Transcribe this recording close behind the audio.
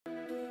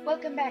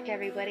Welcome back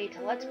everybody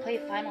to Let's Play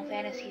Final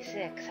Fantasy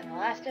VI. In the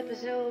last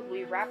episode,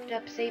 we wrapped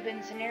up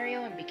Sabin's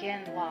scenario and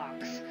began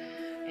Locke's,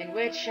 in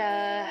which,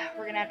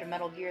 we're gonna have to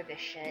Metal Gear this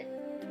shit.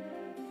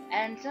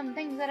 And some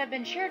things that have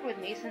been shared with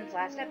me since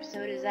last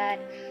episode is that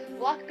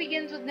Locke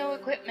begins with no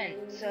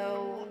equipment,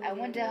 so I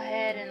went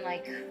ahead and,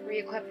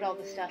 re-equipped all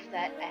the stuff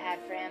that I had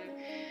for him.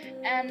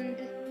 And,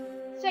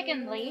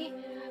 secondly,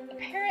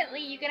 apparently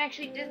you can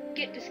actually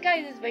get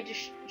disguises by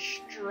just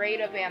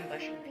straight up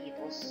ambushing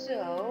people,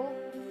 so...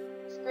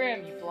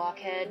 Scram, you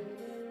blockhead.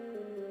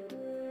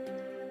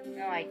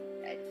 No, I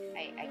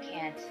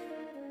can't.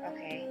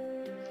 Okay.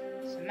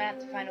 So I'm gonna have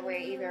to find a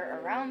way either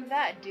around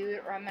that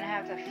dude, or I'm gonna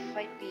have to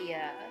fight the,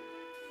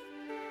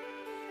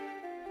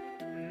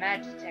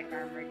 Magitech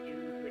armor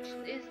dude, which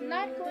is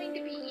not going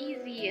to be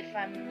easy if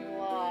I'm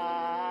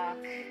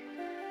Locke.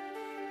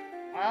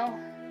 Well,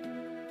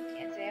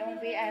 can't say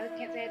I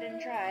can't say I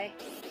didn't try.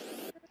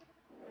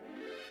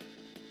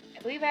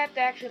 I believe I have to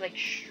actually,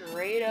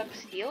 straight up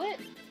steal it?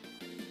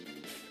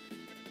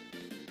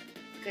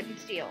 Couldn't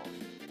steal.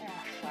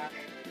 Oh, fuck.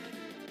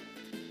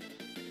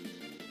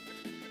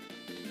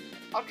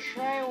 I'll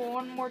try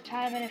one more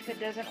time, and if it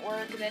doesn't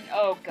work, then...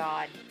 Oh,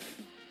 God.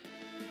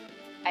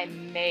 I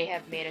may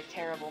have made a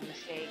terrible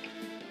mistake.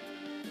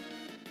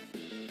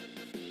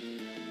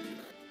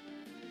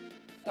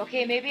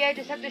 Okay, maybe I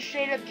just have to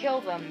straight up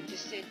kill them.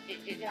 Just,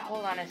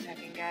 hold on a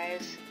second,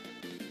 guys.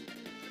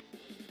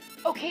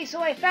 Okay,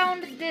 so I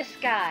found this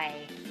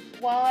guy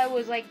while I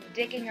was,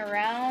 dicking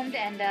around,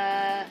 and,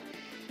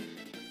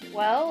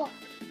 well,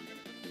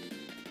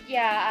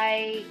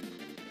 yeah,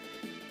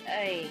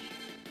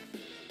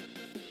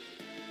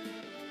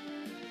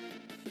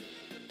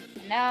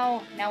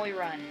 now we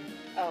run.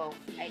 Oh,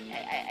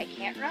 I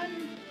can't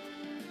run?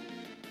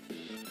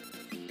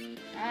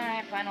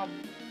 Alright, fine, I'll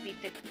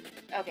beat the...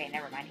 Okay,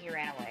 never mind, he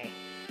ran away.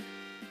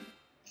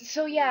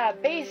 So yeah,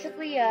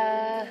 basically,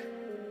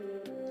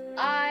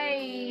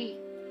 I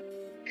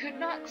could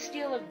not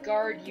steal a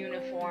guard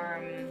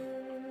uniform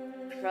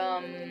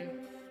from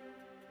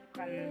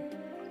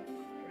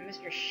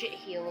Mr.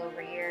 Shitheel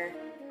over here.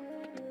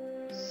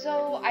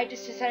 So I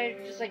just decided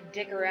to just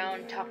dick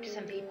around, talk to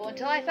some people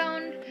until I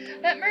found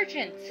that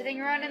merchant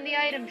sitting around in the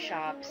item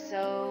shop.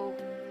 So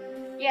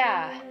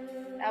yeah,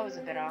 that was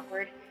a bit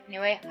awkward.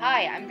 Anyway,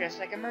 hi, I'm dressed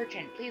like a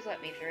merchant. Please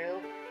let me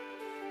through.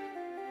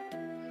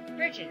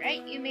 Merchant,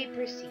 right? You may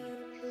proceed.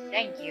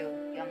 Thank you,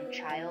 young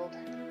child.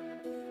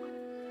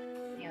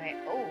 Anyway,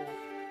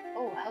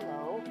 oh,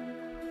 hello.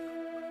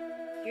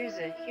 Here's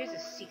a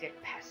secret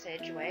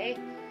passageway.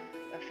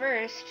 But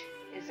first,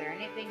 is there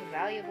anything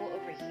valuable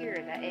over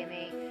here that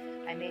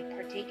I may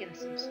partake in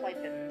some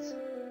swipings?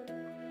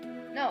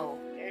 No,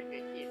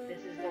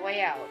 this is the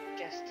way out.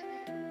 Just,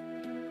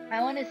 I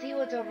want to see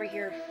what's over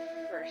here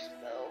first,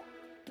 though.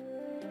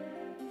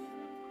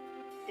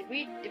 Did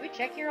we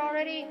check here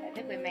already? I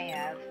think we may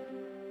have.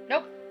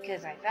 Nope,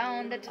 because I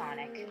found a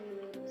tonic.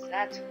 So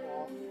that's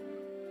cool.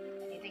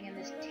 Anything in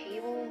this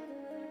table?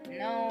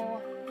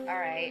 No.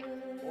 Alright,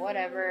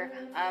 whatever.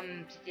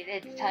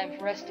 It's time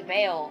for us to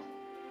bail.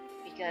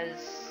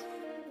 Because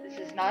this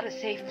is not a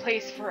safe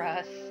place for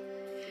us.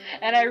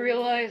 And I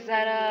realized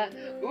that,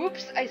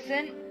 oops, I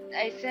sent,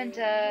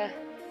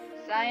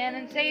 Cyan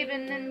and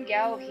Sabin and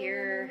Gao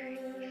here.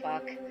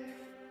 Fuck.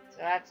 So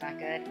that's not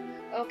good.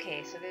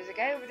 Okay, so there's a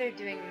guy over there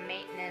doing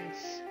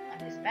maintenance on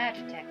his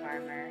Magitech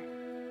armor.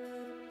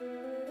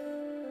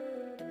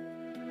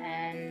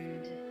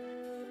 And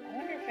I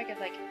wonder if I could,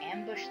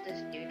 ambush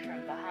this dude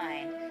from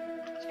behind.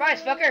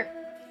 Surprise, fucker!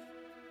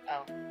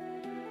 Oh.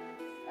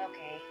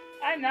 Okay.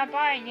 I'm not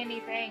buying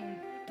anything.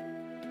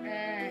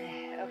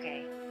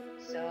 Okay.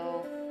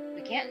 So,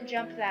 we can't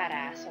jump that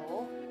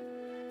asshole.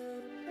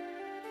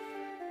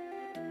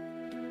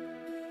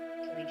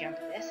 Can we jump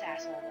this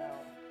asshole, though?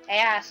 Hey,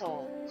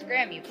 asshole!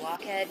 Scram, you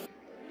blockhead!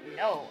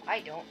 No,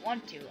 I don't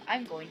want to.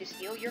 I'm going to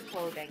steal your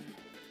clothing.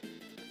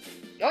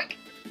 Yoink!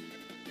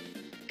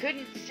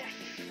 Couldn't...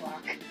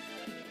 Fuck.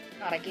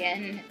 Not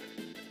again.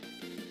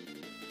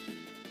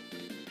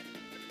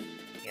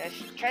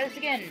 Let's try this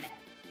again.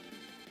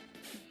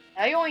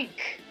 Yoink!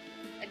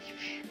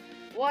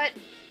 What?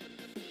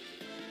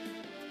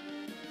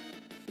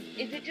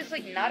 Is it just,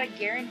 not a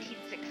guaranteed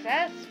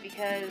success?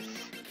 Because...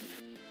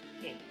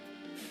 Okay.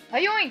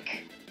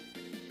 Yoink!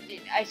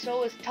 I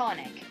stole his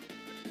tonic.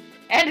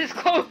 And his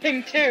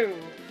clothing, too!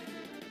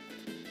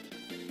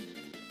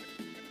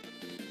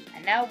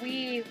 And now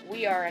we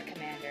are a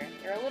commander.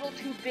 They're a little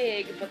too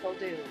big, but they'll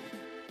do.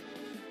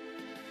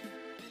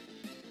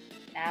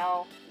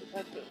 Now,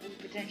 we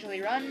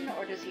potentially run,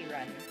 or does he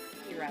run?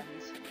 He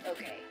runs.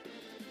 Okay.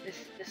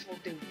 This will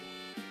do.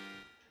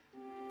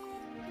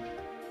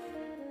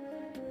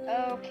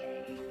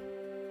 Okay.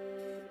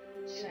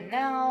 So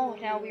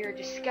now we are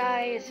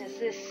disguised as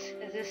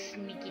this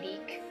sneaky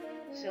deek.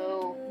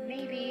 So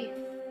maybe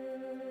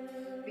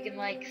we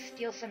can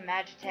steal some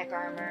Magitech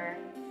armor,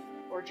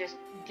 or just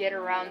get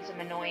around some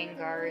annoying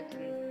guards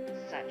and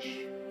such.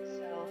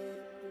 So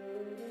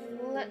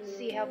let's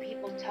see how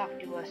people talk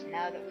to us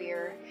now that we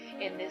are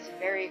in this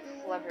very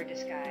clever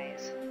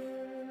disguise.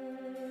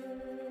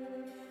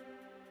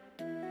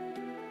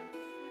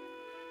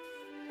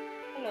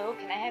 Hello,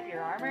 can I have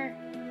your armor?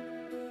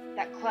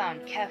 That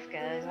clown,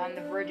 Kefka, is on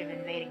the verge of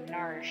invading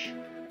Narsh.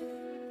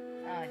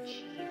 Oh,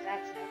 jeez,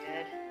 that's no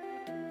good.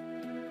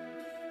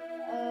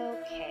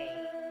 Okay.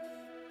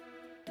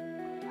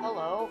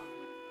 Hello.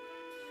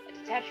 A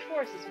detached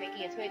force is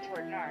making its way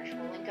toward Narsh.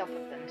 We'll link up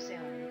with them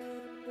soon.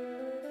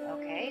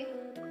 Okay.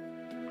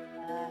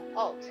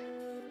 Halt.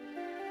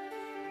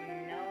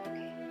 No,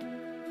 okay.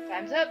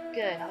 Time's up?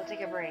 Good, I'll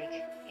take a break.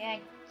 Yeah,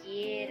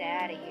 get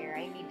out of here.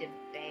 I need to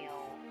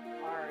bail.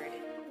 Hard.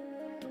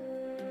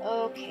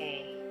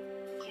 Okay.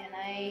 Can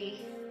I...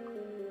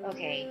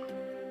 Okay.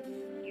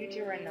 You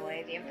two are in the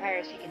way. The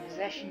Empire's taken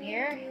possession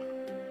here.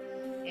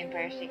 The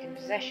Empire's taken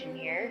possession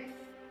here.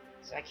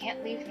 So I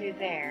can't leave through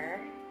there.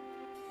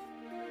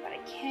 But I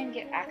can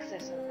get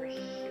access over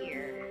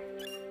here.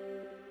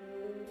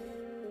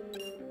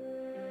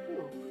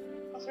 Ooh.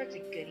 All sorts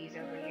of goodies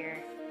over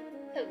here.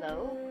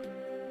 Hello?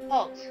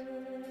 Halt.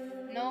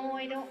 No,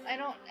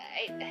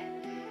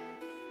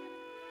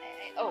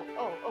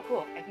 oh,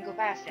 cool. I can go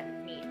past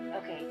him. Neat.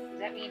 Okay. Does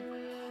that mean...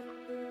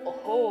 Oh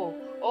ho!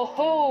 Oh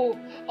ho!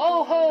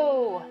 Oh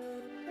ho!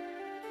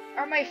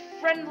 Are my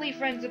friendly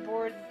friends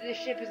aboard? The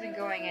ship isn't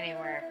going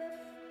anywhere.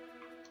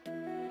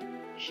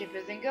 The ship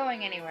isn't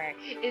going anywhere.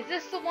 Is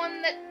this the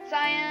one that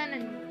Cyan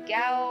and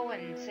Gao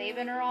and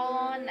Sabin are all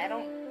on? I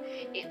don't...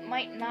 It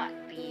might not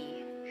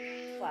be.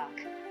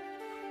 Fuck.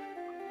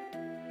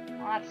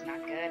 Well, that's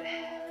not good.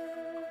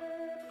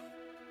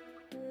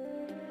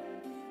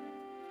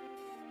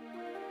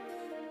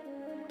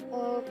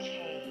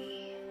 Okay.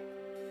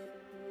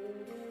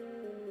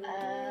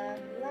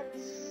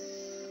 Let's...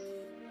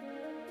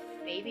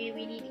 Maybe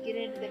we need to get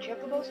into the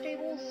Chocobo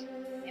stables?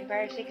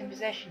 Empire's taken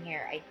possession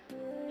here.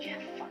 Yeah,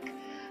 fuck.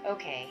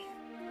 Okay.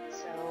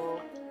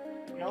 So,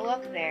 no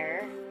luck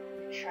there.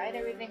 Tried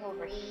everything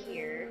over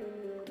here.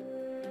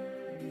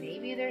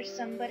 Maybe there's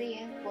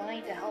somebody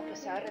willing to help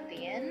us out at the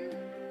inn?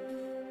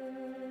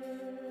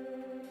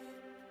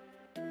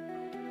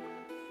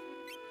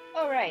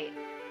 Oh, right.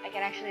 I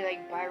can actually,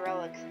 like, buy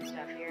relics and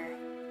stuff here.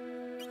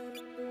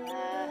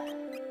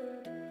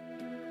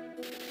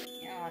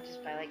 You know, I'll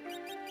just buy, like,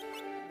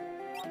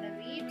 one of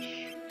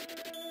each.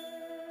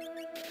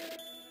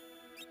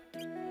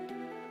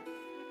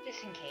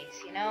 Just in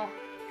case, you know?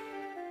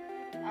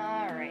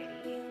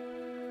 Alrighty.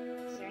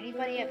 Is there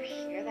anybody up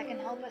here that can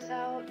help us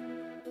out?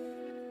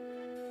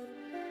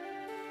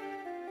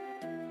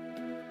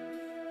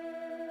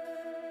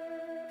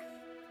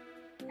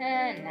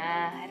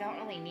 Nah, I don't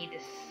really need to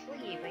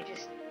sleep. I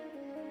just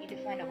need to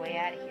find a way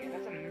out of here.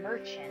 That's a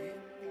merchant,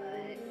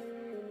 but...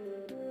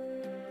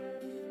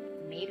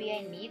 Maybe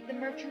I need the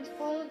merchant's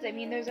clothes? I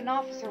mean, there's an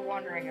officer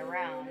wandering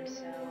around,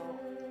 so...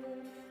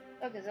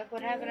 Look, is that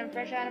what happened? I'm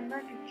fresh out of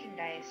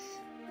merchandise.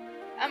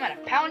 I'm gonna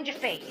pound your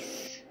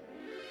face!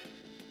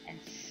 And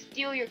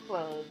steal your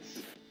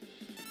clothes.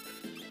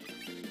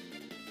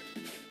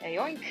 Hey,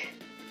 yoink!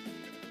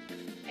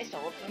 I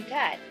stole it from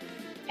Tat.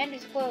 And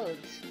his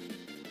clothes.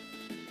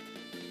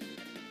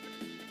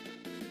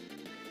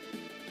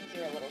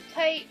 These are a little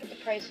tight, but the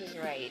price was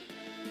right.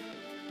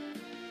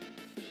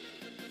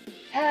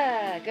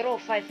 Ah, good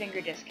old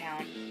 5-finger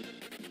discount.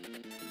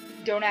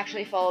 Don't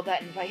actually follow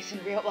that advice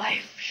in real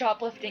life.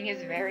 Shoplifting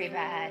is very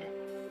bad.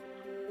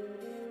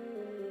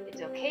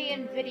 It's okay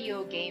in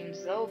video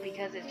games, though,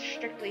 because it's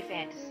strictly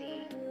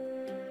fantasy.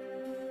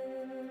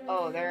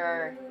 Oh, there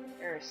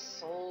are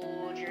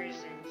soldiers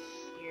in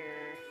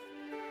here.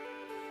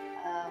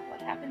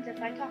 What happens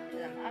if I talk to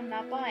them? I'm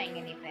not buying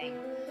anything.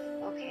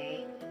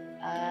 Okay.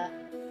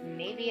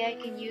 Maybe I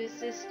can use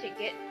this to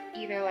get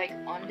either, like,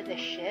 onto the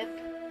ship,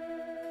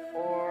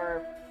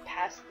 or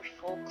past the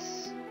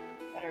folks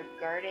that are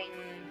guarding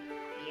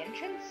the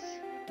entrance?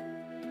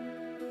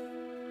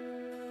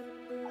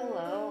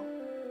 Hello?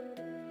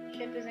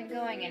 Ship isn't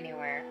going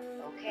anywhere.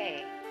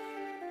 Okay.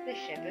 The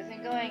ship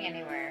isn't going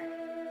anywhere.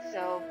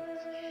 So,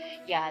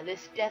 yeah,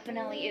 this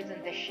definitely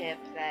isn't the ship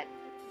that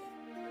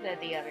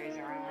the others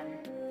are on.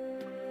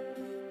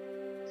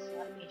 So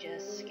let me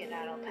just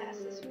skedaddle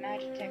past this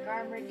Magitech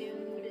armor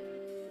dude.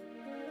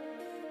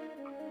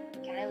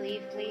 Can I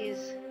leave,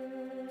 please?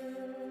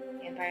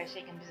 The Empire's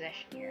taken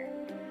possession here.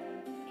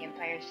 The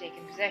Empire's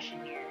taken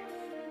possession here.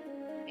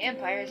 The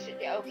Empire's...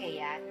 Okay,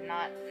 yeah,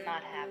 not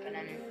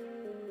happening.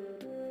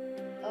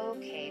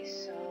 Okay,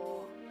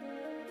 so...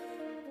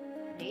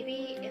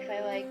 Maybe if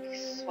I, like,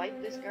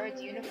 swipe this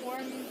guard's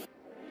uniform...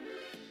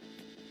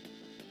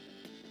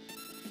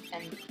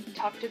 and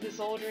talk to the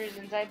soldiers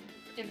inside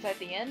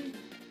the inn?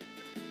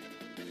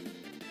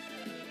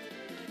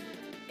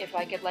 If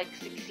I could, like,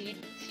 succeed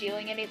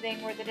stealing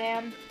anything worth a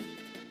damn?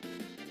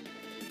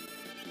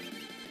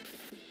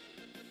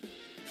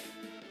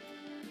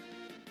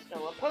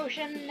 Stole a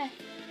potion,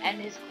 and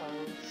his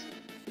clothes.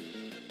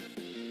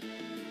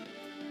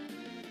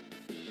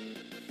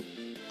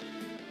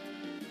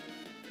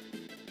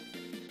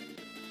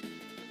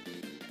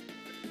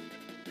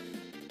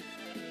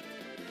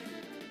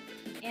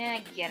 Yeah,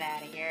 get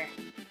out of here.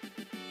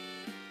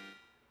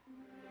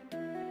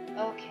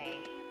 Okay.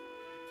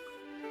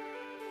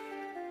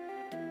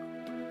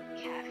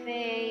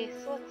 Cafe,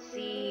 So let's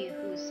see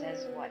who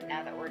says what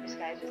now that we're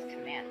disguised as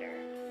Commander.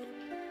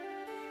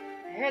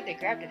 I heard they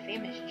grabbed a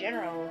famous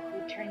general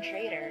who turned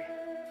traitor.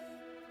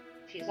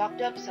 She's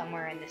locked up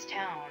somewhere in this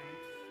town.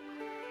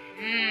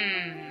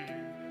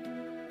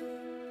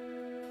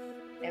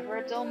 Never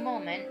a dull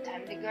moment.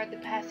 Time to guard the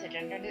passage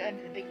under the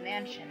big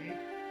mansion.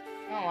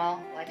 Oh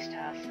well, life's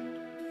tough.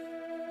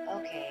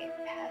 Okay,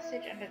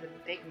 passage under the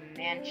big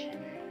mansion.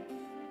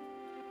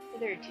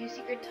 There are 2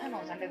 secret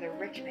tunnels under the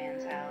rich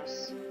man's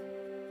house.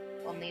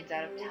 One leads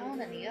out of town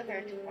and the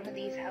other to one of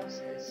these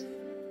houses.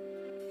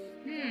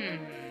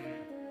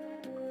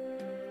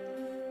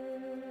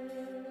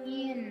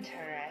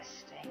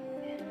 Interesting.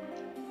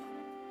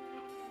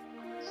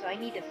 So I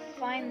need to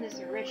find this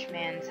rich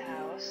man's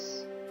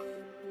house,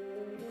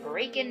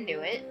 break into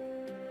it,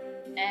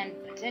 and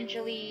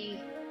potentially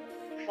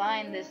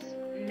find this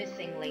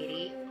missing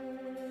lady.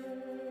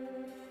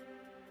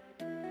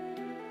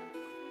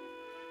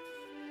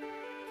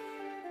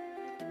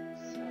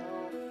 So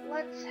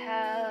let's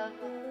have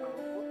a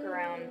look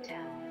around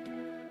town.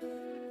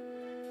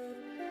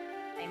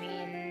 I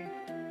mean,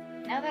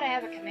 now that I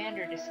have a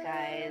commander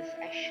disguise,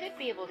 I should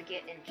be able to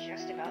get in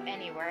just about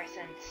anywhere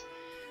since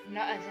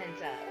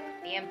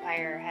the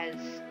Empire has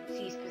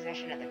seized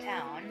possession of the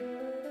town.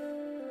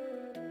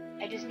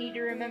 I just need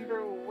to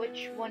remember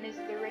which one is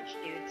the rich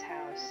dude's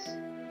house.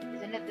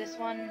 Isn't it this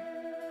one?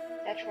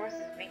 Dutch force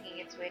is making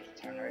its way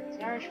to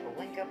North. We'll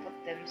link up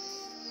with them.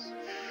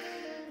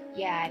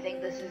 Yeah, I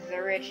think this is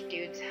the rich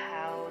dude's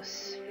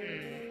house.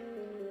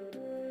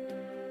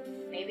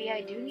 Maybe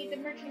I do need the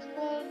merchant's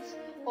clothes?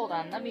 Hold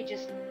on, let me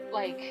just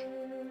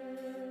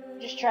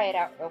try it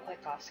out real quick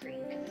off screen,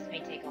 because this may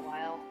take a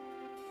while.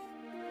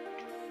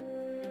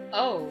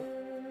 Oh,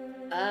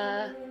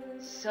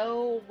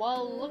 so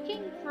while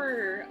looking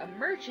for a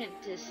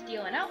merchant to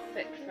steal an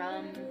outfit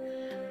from,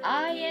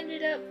 I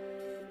ended up,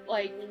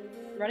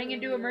 running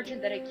into a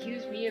merchant that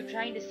accused me of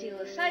trying to steal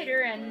a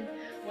cider, and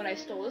when I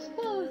stole his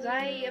clothes,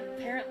 I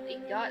apparently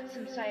got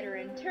some cider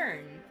in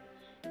turn.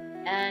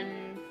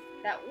 And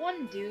that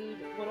one dude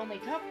would only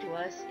talk to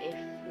us if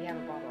we have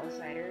a bottle of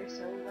cider,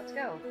 so let's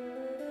go.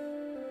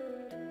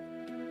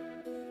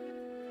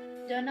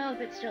 Don't know if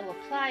it still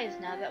applies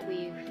now that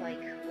we've,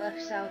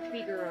 left South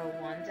Figaro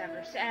once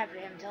after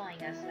him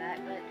telling us that,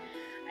 but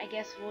I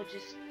guess we'll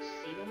just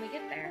see when we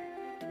get there.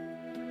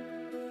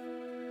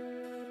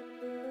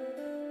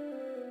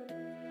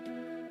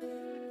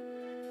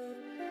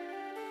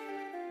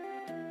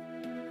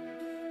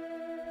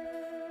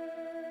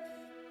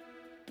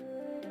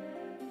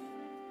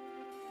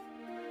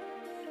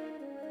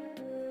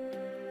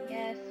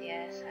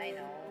 Yes, I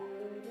know.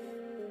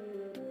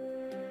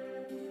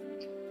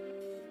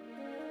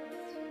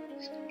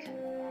 Just come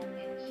along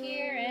in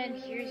here, and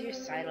here's your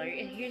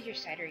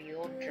cider, you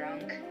old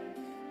drunk.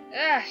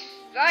 Ah,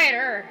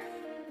 cider!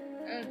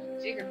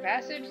 Secret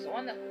passage? The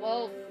one that,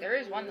 there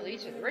is one that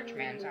leads to the rich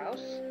man's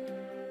house.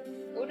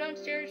 Go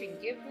downstairs and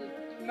give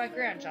my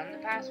grandson the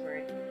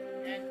password.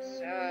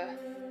 It's,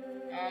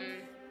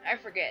 I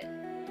forget.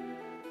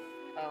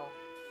 Oh.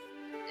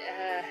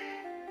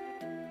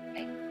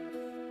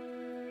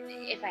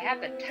 If I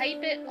have to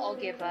type it, I'll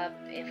give up.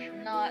 If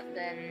not,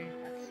 then,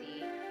 let's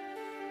see.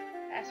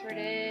 Password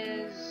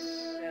is,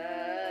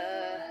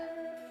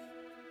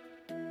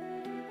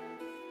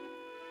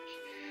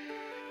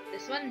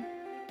 this one.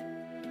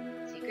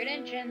 Secret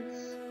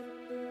entrance.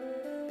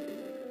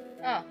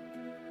 Oh,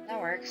 that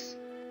works.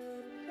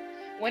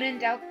 When in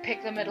doubt,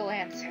 pick the middle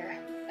answer.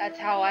 That's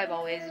how I've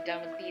always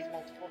done with these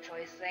multiple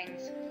choice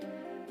things.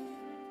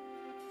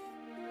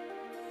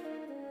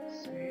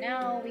 So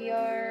now we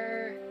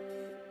are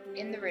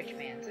in the rich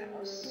man's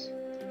house.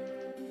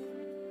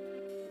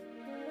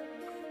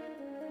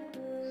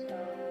 So,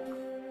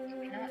 can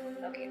we not?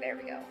 Okay, there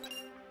we go.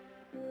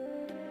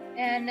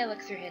 And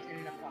elixir hidden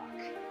in the clock.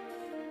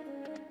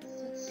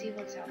 So let's see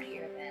what's out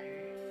here then.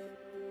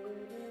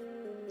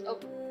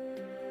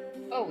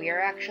 Oh, we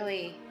are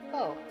actually.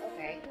 Oh,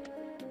 okay.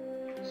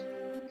 Just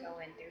go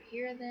in through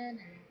here then.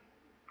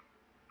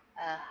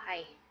 And,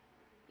 hi.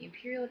 The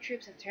Imperial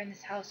troops have turned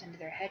this house into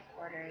their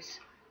headquarters.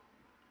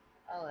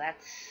 Oh,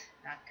 that's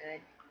not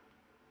good.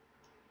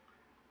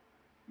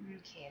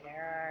 Okay,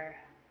 there are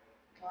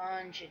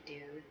a bunch of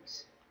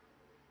dudes.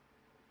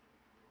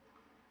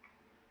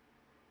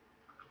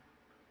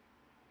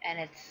 And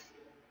it's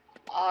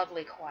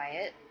oddly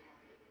quiet.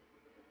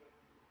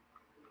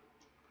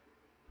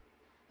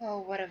 Oh,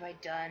 what have I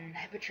done?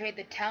 I betrayed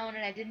the town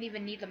and I didn't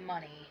even need the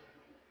money.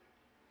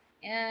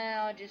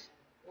 Yeah, I'll just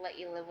let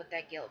you live with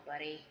that guilt,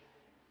 buddy.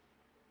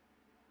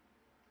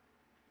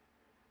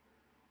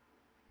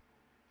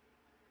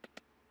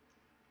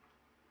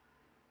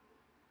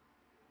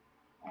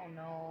 Oh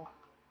no.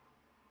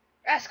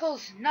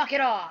 Rascals, knock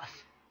it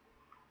off!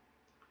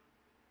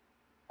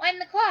 Wind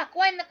the clock!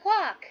 Wind the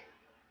clock!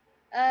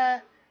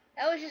 That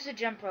was just a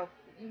jump rope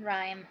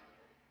rhyme.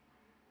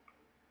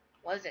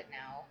 Was it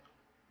now?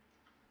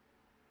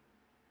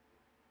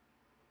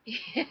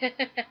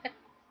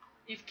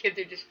 These kids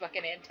are just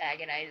fucking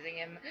antagonizing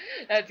him.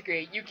 That's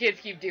great. You kids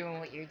keep doing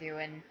what you're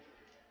doing.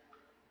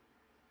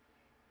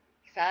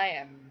 'Cause I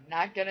am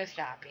not gonna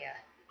stop you.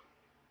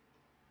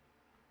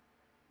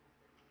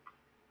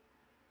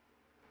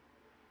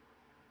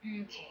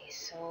 Okay,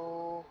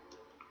 so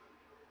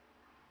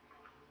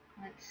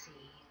let's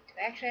see. Do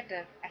I actually have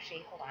to?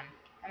 Actually, hold on.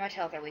 How much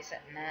health are we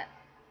setting at?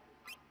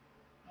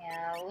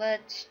 Yeah,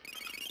 let's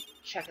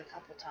chuck a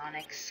couple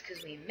tonics,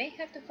 because we may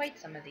have to fight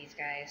some of these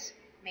guys.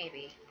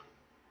 Maybe.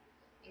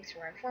 Thanks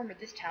for informed,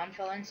 this town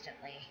fell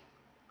instantly.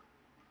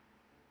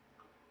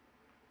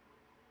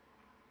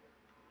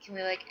 Can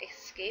we, like,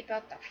 escape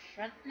out the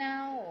front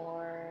now,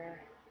 or...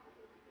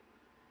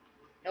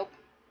 Nope.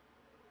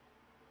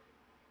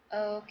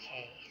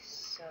 Okay,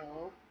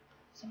 so...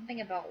 Something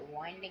about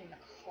winding the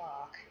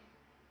clock.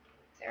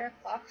 Is there a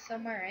clock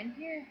somewhere in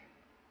here?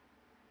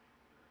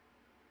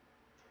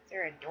 Is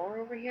there a door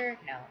over here?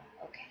 No.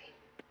 Okay.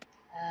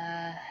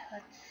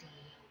 Let's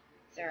see.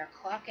 Is there a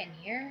clock in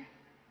here?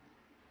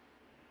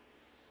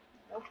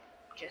 Nope.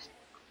 Just...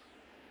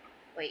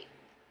 Wait.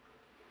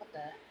 What the...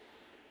 I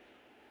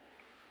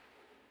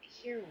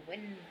hear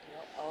wind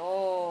blow...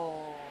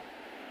 Oh...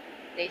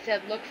 They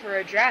said look for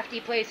a drafty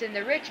place in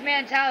the rich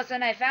man's house,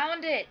 and I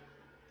found it!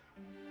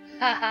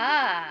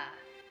 Haha!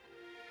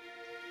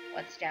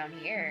 What's down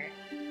here?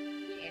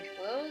 Change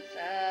clothes?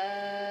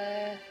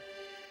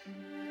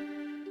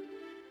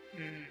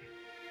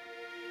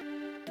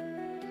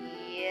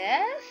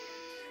 Yes?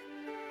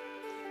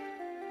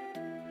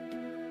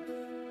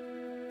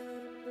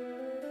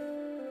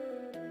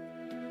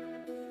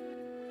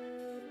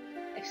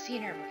 I've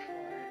seen her before.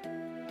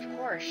 Of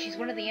course, she's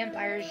one of the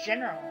Empire's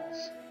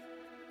generals.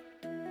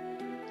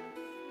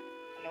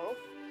 Hello?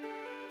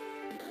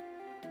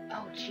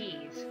 Oh,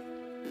 jeez.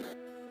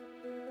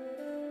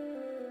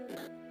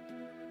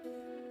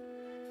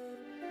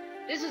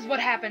 This is what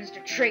happens to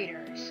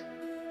traitors.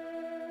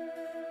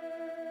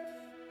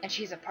 And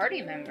she's a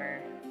party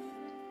member.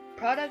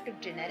 Product of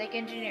genetic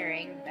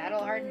engineering,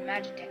 battle-hardened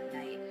Magitech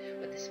Knight,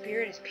 with the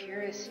spirit as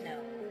pure as snow.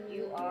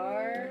 You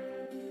are...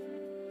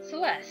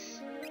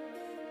 Celeste.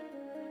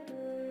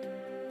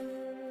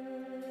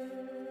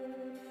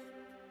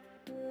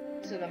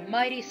 So the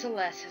mighty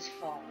Celeste has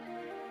fallen.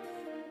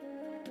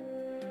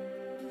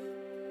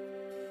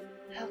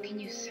 How can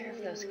you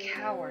serve those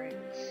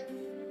cowards?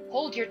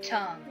 Hold your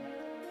tongue.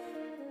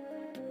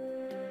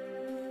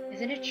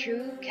 Isn't it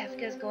true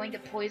Kefka's going to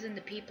poison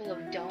the people of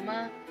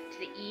Doma to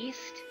the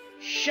east?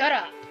 Shut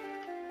up!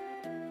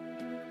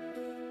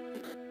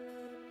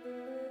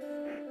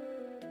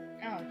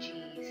 Oh,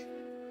 jeez.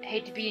 I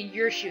hate to be in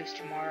your shoes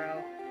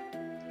tomorrow.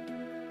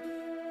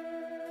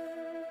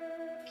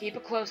 Keep a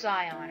close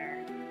eye on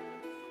her.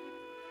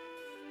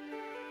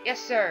 Yes,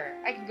 sir.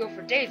 I can go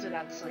for days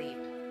without sleep.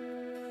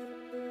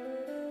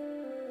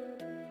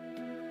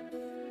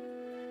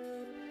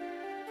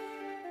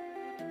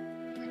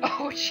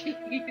 Oh, jeez.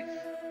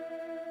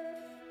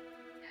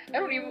 I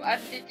don't even...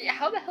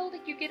 how the hell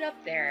did you get up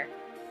there?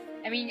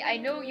 I mean, I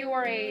know you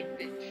are a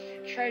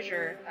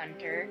treasure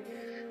hunter.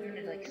 I'm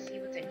gonna, like, see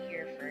what's in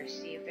here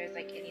first. See if there's,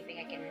 like, anything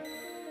I can...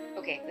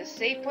 Okay, the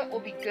save point will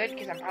be good,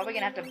 because I'm probably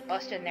gonna have to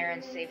bust in there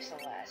and save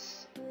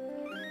Celeste.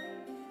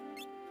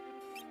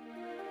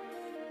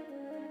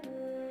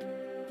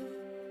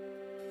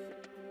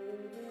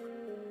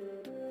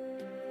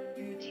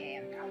 Okay,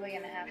 I'm probably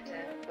gonna have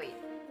to... Wait.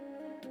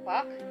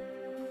 Clock?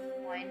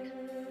 Wind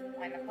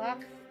the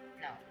clock?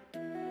 No.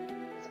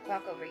 There's a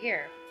clock over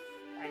here.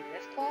 Wind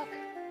this clock?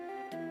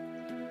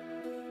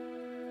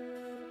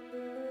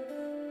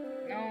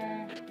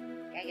 No,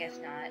 I guess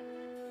not.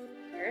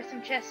 There are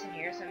some chests in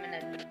here, so I'm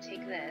gonna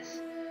take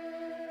this.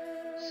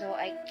 So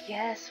I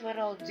guess what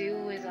I'll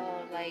do is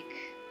I'll, like,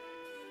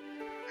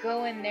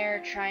 go in there,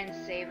 try and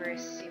save her,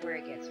 see where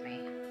it gets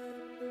me.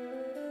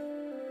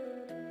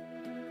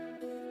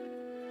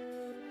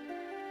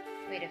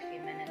 Wait a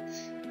few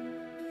minutes.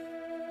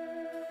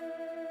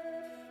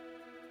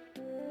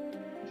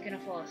 He's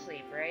gonna fall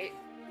asleep, right?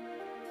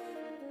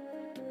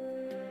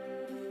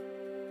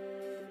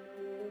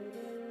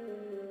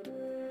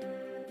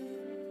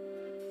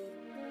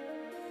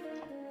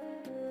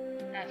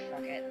 Ah,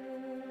 fuck it.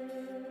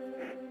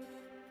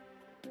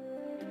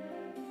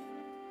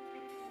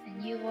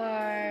 And you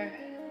are...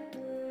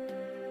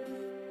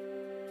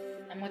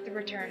 I'm with the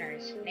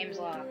Returners. Name's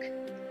Locke.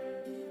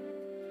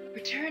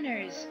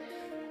 Returners!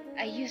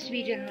 I used to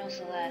be General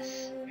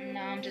Celeste.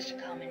 Now I'm just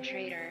a common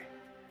traitor.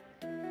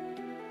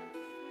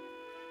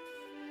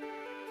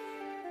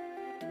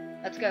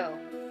 Let's go.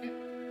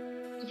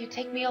 You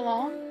take me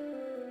along?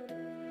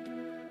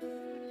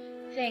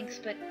 Thanks,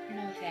 but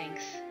no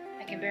thanks.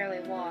 I can barely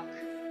walk.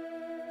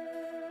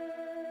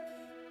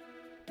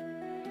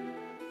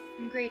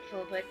 I'm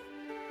grateful, but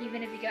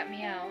even if you got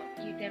me out,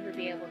 you'd never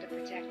be able to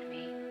protect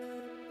me.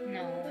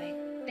 No, I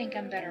think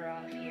I'm better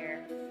off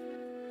here.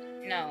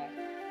 No.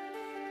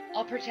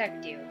 I'll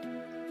protect you.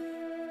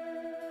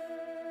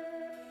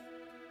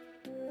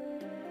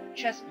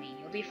 Trust me,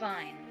 you'll be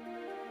fine.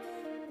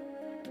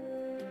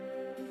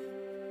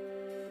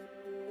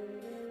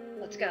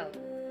 Let's go.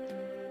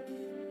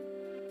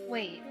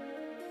 Wait.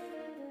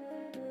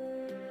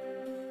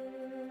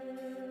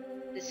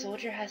 This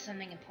soldier has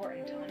something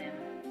important on him.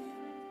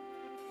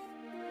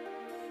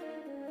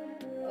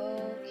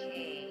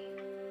 Okay.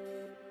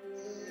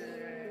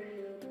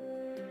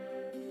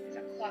 There's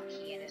a clock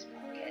key in his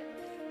pocket.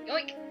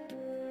 Yoink!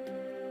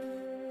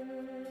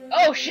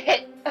 Oh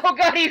shit! Oh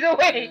god, he's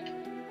awake!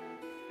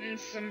 And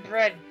some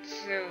bread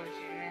too.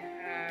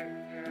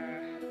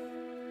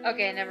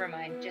 Okay, never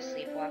mind. Just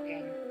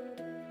sleepwalking.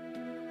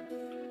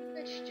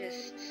 Let's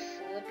just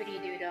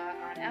slippity-doo-dah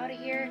on out of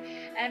here.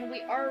 And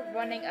we are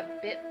running a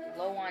bit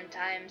low on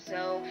time,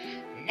 so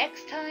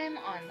next time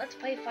on Let's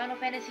Play Final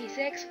Fantasy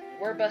VI,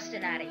 we're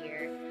busting out of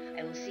here.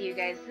 I will see you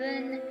guys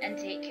then, and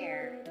take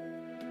care.